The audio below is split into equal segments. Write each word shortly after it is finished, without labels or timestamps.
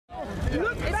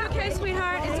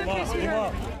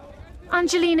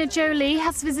Angelina Jolie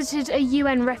has visited a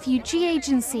UN refugee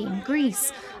agency in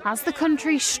Greece as the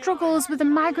country struggles with a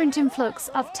migrant influx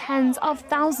of tens of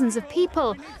thousands of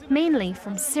people, mainly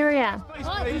from Syria.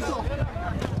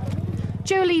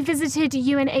 Jolie visited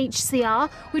UNHCR,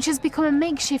 which has become a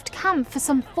makeshift camp for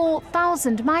some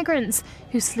 4,000 migrants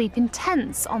who sleep in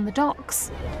tents on the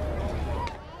docks.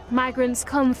 Migrants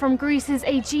come from Greece's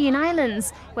Aegean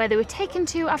Islands, where they were taken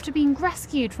to after being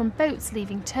rescued from boats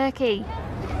leaving Turkey.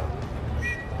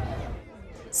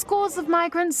 Scores of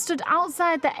migrants stood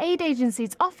outside the aid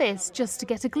agency's office just to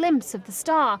get a glimpse of the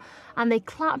star, and they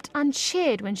clapped and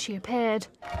cheered when she appeared.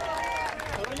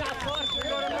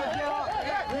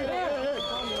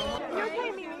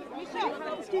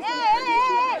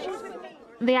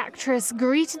 The actress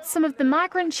greeted some of the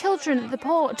migrant children at the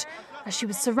port as she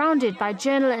was surrounded by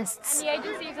journalists. The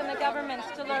agencies and the governments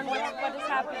to learn what is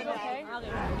happening, okay?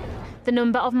 The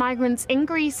number of migrants in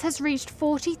Greece has reached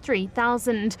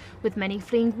 43,000, with many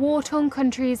fleeing war-torn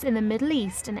countries in the Middle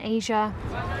East and Asia.